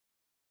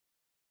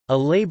A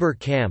labor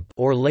camp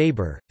or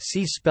labor,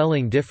 see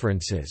spelling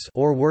differences,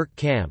 or work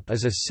camp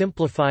is a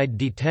simplified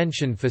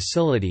detention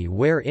facility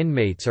where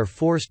inmates are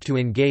forced to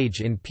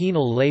engage in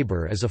penal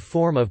labor as a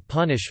form of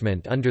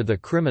punishment under the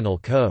criminal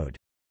code.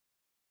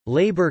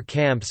 Labor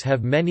camps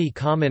have many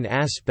common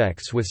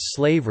aspects with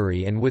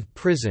slavery and with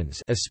prisons,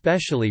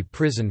 especially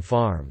prison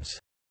farms.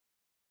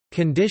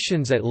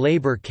 Conditions at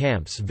labor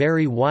camps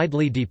vary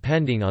widely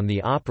depending on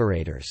the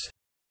operators.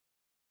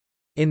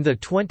 In the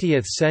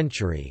 20th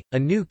century, a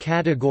new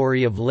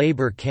category of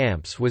labor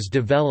camps was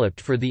developed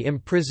for the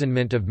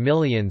imprisonment of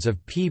millions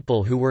of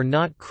people who were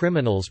not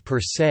criminals per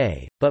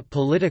se, but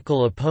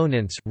political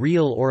opponents,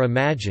 real or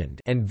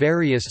imagined, and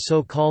various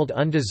so-called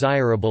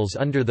undesirables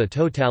under the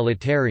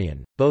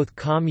totalitarian, both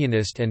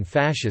communist and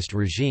fascist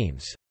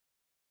regimes.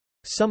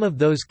 Some of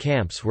those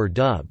camps were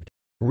dubbed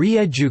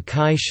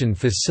re-education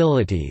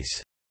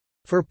facilities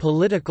for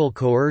political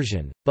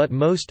coercion, but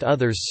most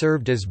others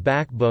served as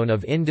backbone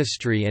of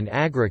industry and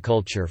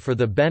agriculture for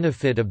the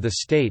benefit of the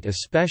state,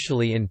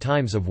 especially in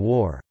times of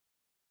war.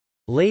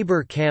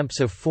 Labor camps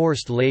of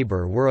forced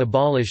labor were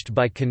abolished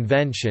by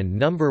Convention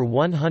No.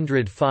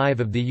 105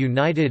 of the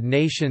United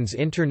Nations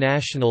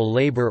International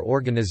Labour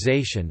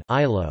Organization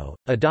 (ILO),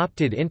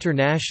 adopted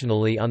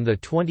internationally on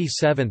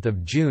 27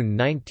 June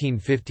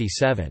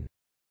 1957.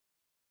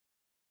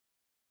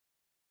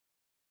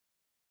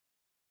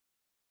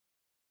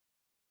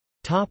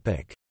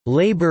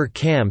 Labor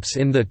camps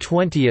in the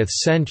 20th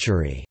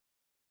century.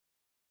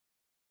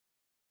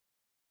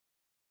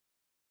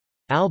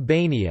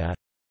 Albania.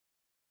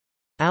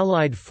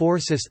 Allied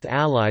forces. The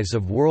Allies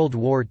of World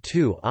War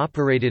II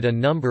operated a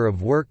number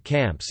of work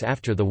camps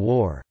after the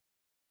war.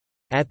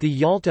 At the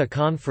Yalta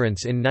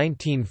Conference in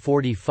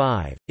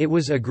 1945, it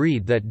was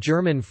agreed that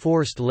German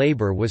forced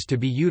labor was to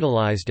be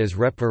utilized as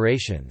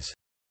reparations.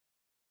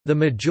 The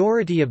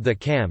majority of the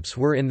camps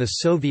were in the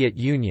Soviet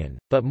Union,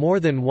 but more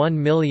than 1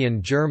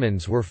 million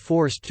Germans were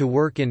forced to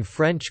work in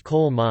French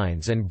coal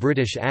mines and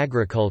British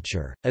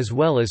agriculture, as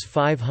well as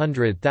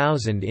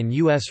 500,000 in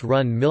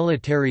US-run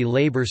military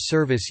labor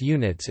service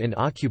units in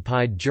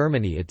occupied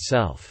Germany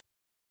itself.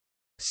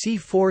 See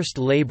Forced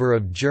labor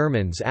of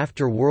Germans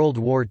after World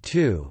War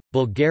II,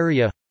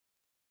 Bulgaria.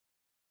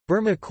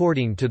 Burma.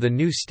 According to the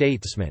New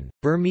Statesman,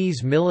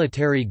 Burmese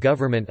military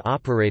government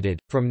operated,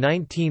 from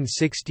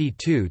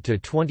 1962 to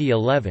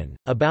 2011,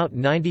 about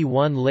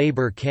 91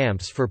 labor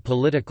camps for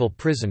political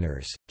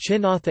prisoners.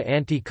 Chinatha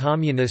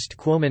anti-communist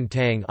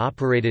Kuomintang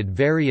operated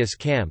various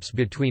camps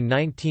between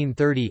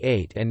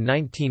 1938 and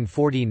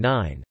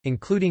 1949,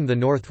 including the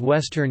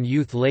Northwestern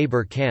Youth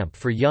Labor Camp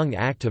for young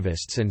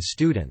activists and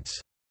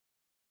students.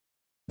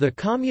 The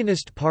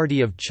Communist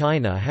Party of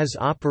China has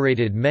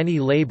operated many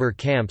labor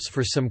camps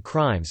for some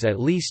crimes at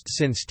least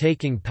since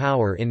taking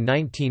power in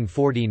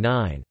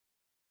 1949.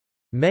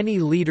 Many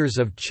leaders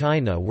of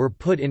China were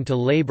put into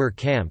labor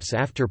camps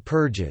after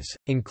purges,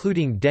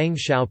 including Deng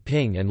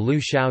Xiaoping and Liu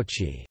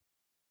Shaoqi.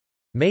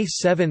 May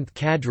 7th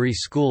cadre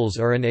schools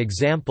are an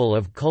example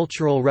of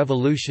Cultural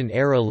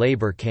Revolution-era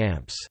labor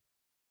camps.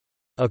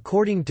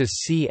 According to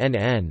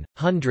CNN,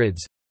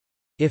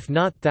 hundreds—if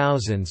not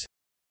thousands—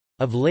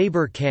 of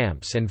labor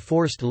camps and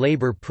forced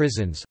labor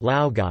prisons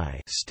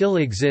still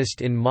exist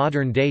in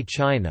modern-day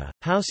China,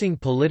 housing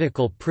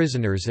political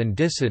prisoners and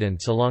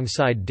dissidents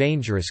alongside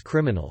dangerous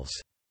criminals.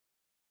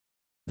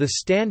 The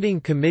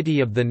Standing Committee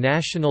of the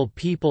National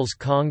People's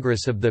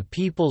Congress of the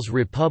People's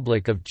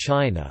Republic of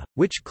China,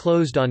 which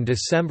closed on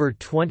December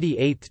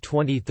 28,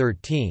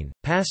 2013,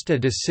 passed a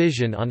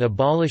decision on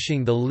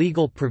abolishing the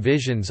legal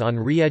provisions on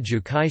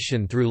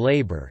re-education through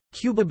labor.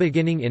 Cuba.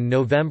 Beginning in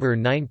November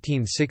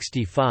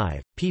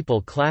 1965,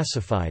 people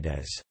classified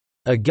as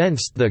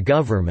against the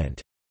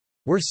government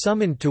were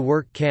summoned to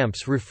work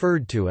camps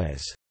referred to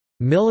as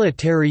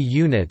military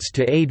units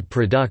to aid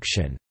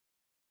production.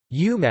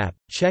 UMAP,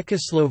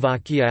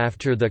 Czechoslovakia.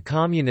 After the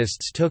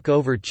Communists took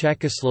over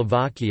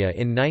Czechoslovakia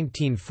in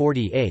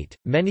 1948,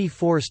 many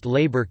forced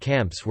labor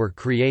camps were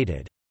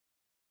created.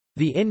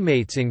 The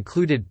inmates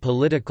included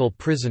political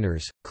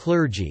prisoners,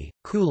 clergy,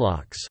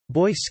 kulaks,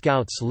 Boy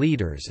Scouts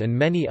leaders and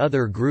many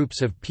other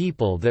groups of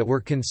people that were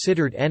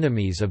considered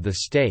enemies of the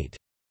state.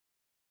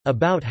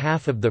 About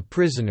half of the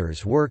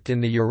prisoners worked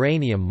in the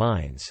uranium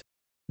mines.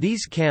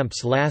 These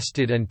camps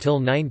lasted until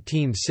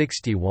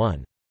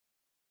 1961.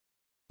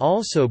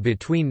 Also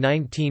between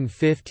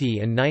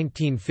 1950 and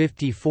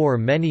 1954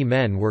 many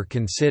men were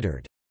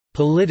considered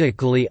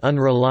politically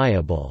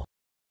unreliable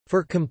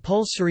for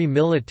compulsory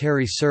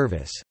military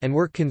service, and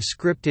were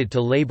conscripted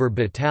to labor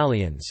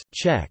battalions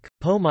Czech,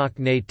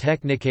 Pomocné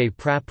technické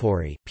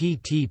prapory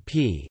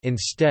 (PTP)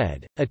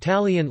 instead.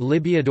 Italian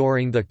Libya.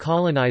 During the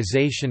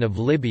colonization of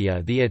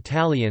Libya, the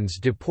Italians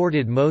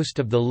deported most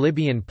of the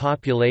Libyan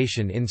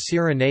population in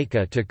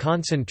Cyrenaica to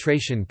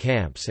concentration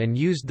camps and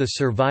used the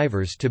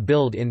survivors to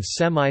build in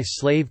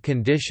semi-slave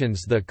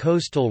conditions the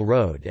coastal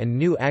road and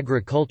new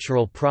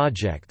agricultural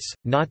projects.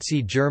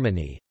 Nazi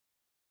Germany.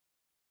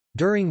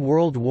 During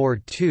World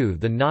War II,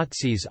 the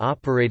Nazis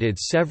operated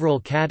several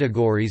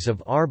categories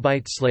of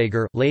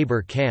Arbeitslager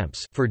labor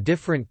camps for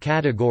different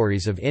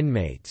categories of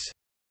inmates.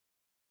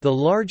 The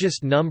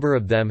largest number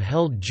of them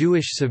held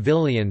Jewish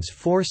civilians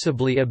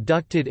forcibly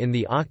abducted in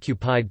the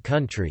occupied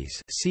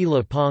countries, see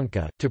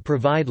Lepanka, to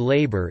provide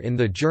labor in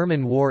the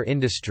German war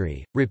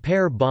industry,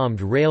 repair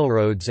bombed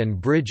railroads and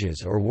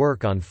bridges or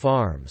work on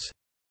farms.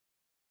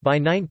 By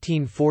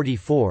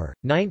 1944,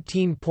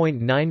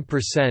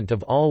 19.9%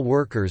 of all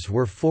workers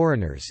were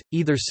foreigners,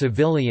 either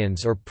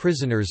civilians or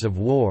prisoners of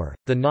war.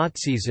 The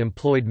Nazis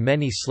employed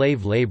many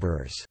slave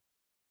laborers.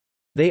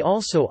 They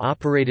also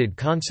operated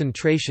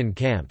concentration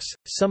camps,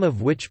 some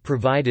of which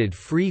provided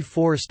free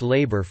forced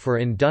labor for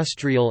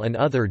industrial and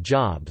other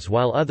jobs,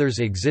 while others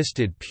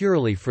existed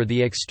purely for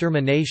the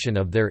extermination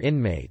of their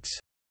inmates.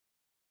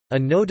 A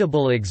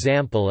notable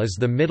example is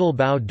the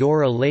Mittelbau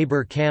Dora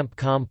labor camp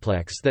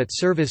complex that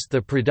serviced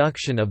the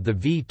production of the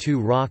V-2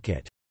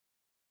 rocket.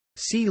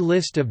 See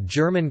List of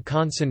German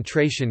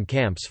concentration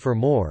camps for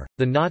more.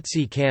 The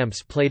Nazi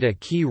camps played a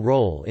key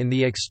role in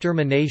the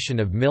extermination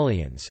of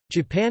millions.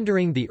 Japan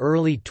during the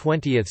early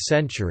 20th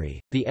century,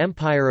 the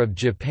Empire of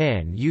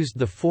Japan used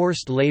the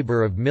forced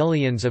labor of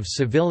millions of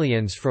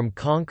civilians from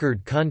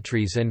conquered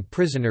countries and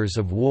prisoners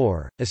of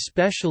war,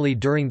 especially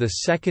during the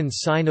Second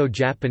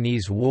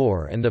Sino-Japanese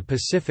War and the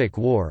Pacific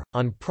War,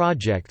 on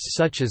projects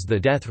such as the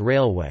Death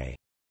Railway.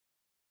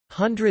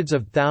 Hundreds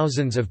of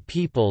thousands of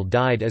people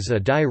died as a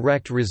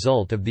direct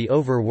result of the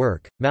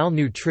overwork,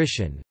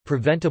 malnutrition,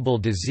 preventable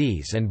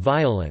disease and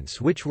violence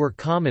which were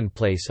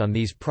commonplace on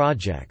these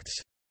projects.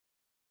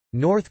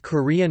 North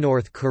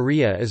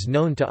Korea is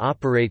known to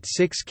operate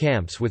 6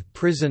 camps with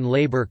prison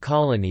labor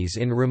colonies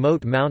in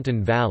remote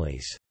mountain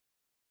valleys.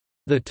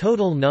 The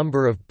total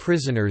number of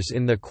prisoners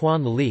in the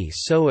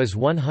Kwan-li-so is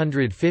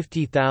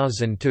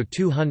 150,000 to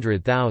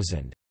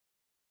 200,000.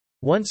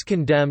 Once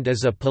condemned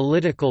as a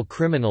political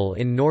criminal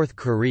in North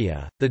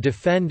Korea, the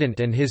defendant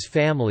and his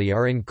family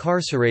are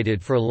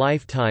incarcerated for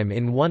lifetime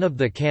in one of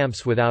the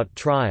camps without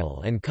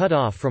trial and cut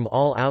off from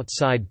all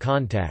outside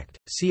contact.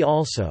 See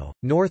also,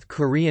 North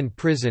Korean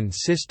prison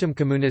system.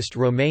 Communist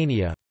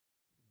Romania,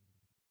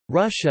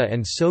 Russia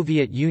and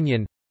Soviet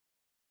Union.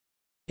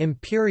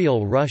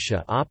 Imperial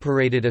Russia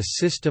operated a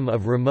system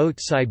of remote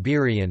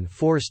Siberian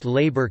forced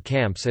labor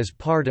camps as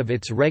part of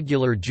its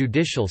regular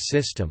judicial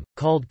system,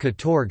 called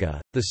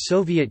katorga. The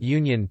Soviet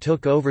Union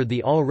took over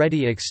the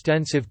already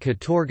extensive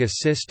katorga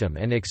system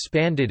and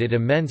expanded it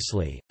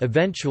immensely,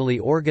 eventually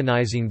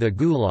organizing the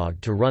Gulag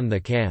to run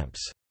the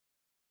camps.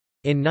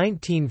 In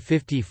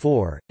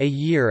 1954, a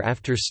year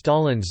after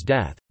Stalin's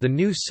death, the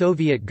new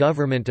Soviet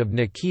government of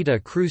Nikita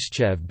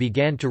Khrushchev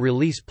began to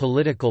release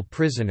political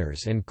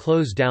prisoners and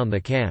close down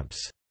the camps.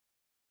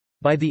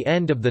 By the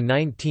end of the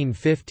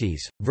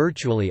 1950s,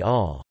 virtually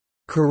all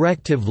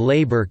corrective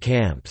labor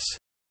camps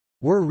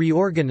were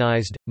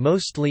reorganized,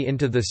 mostly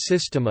into the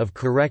system of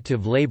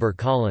corrective labor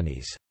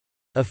colonies.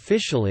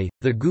 Officially,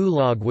 the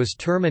Gulag was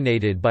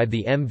terminated by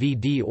the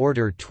MVD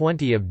Order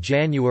 20 of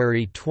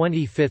January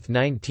 25,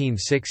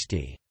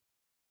 1960.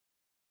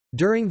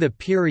 During the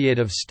period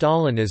of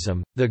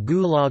Stalinism, the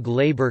Gulag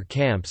labor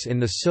camps in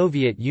the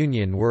Soviet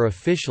Union were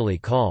officially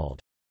called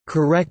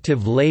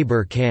corrective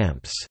labor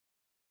camps.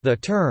 The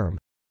term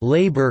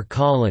labor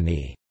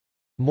colony,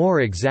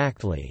 more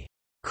exactly,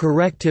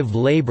 corrective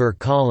labor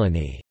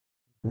colony,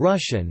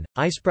 Russian,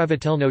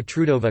 Ispravitelno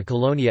Trudova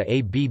Kolonia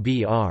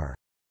ABBR.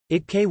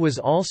 ITK was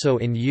also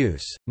in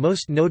use,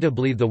 most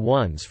notably the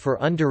ones for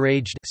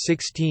underaged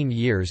 16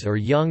 years or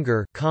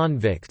younger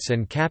convicts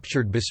and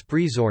captured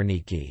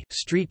besprizorniki,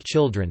 street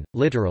children,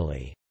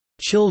 literally,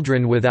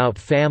 children without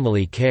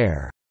family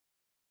care.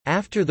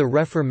 After the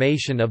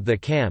reformation of the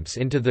camps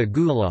into the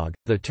Gulag,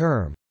 the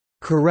term,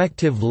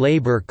 corrective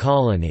labor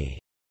colony,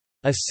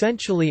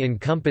 essentially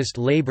encompassed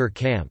labor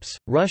camps.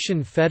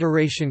 Russian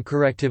Federation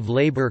corrective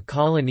labor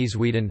colonies.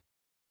 Sweden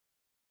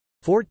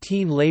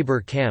 14 labor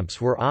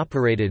camps were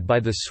operated by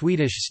the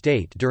Swedish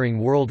state during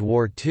World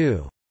War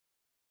II.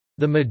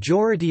 The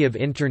majority of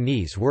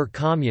internees were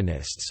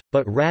communists,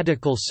 but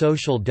radical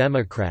social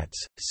democrats,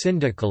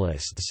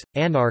 syndicalists,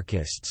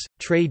 anarchists,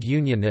 trade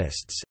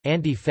unionists,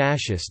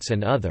 anti-fascists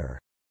and other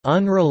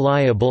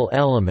unreliable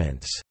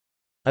elements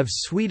of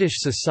Swedish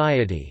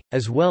society,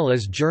 as well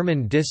as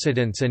German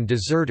dissidents and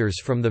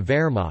deserters from the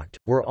Wehrmacht,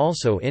 were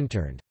also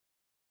interned.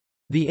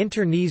 The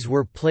internees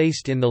were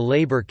placed in the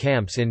labor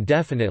camps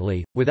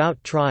indefinitely,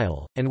 without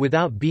trial, and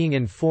without being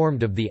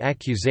informed of the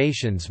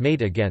accusations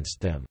made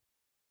against them.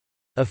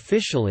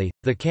 Officially,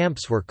 the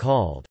camps were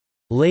called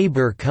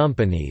labor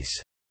companies,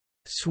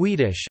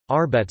 Swedish,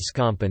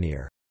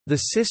 Arbetskompanier. The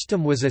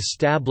system was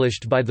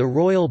established by the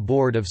Royal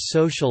Board of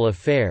Social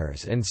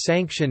Affairs and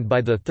sanctioned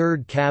by the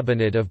Third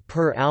Cabinet of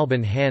Per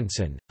Albin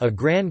Hansson, a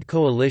grand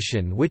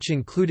coalition which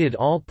included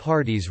all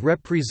parties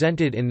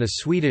represented in the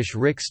Swedish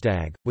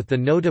Riksdag, with the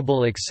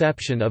notable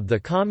exception of the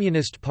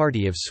Communist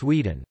Party of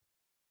Sweden.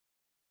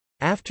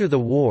 After the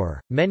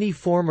war, many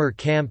former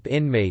camp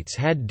inmates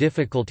had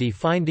difficulty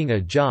finding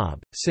a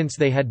job, since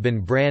they had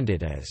been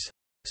branded as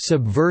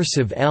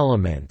Subversive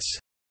elements.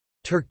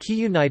 Turkey.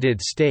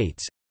 United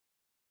States.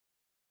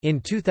 In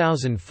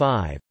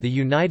 2005, the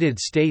United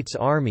States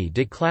Army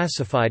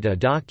declassified a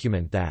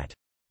document that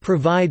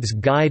provides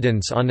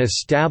guidance on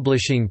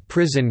establishing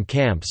prison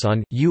camps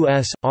on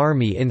U.S.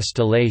 Army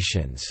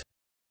installations.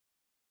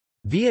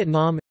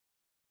 Vietnam.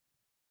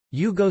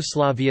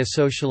 Yugoslavia.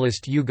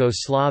 Socialist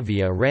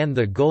Yugoslavia ran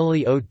the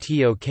Goli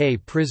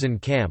Otok prison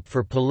camp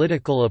for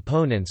political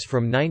opponents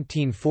from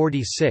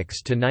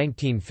 1946 to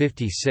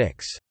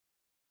 1956.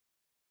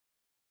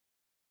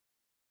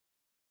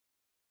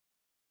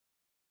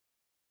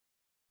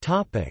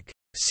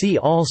 See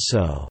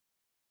also: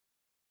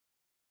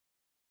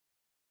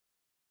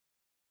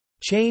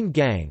 Chain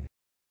gang,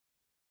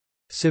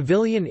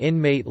 Civilian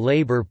inmate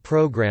labor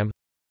program,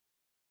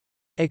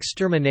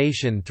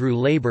 Extermination through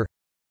labor,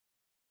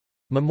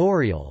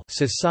 Memorial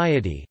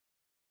Society,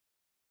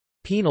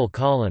 Penal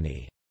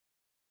colony.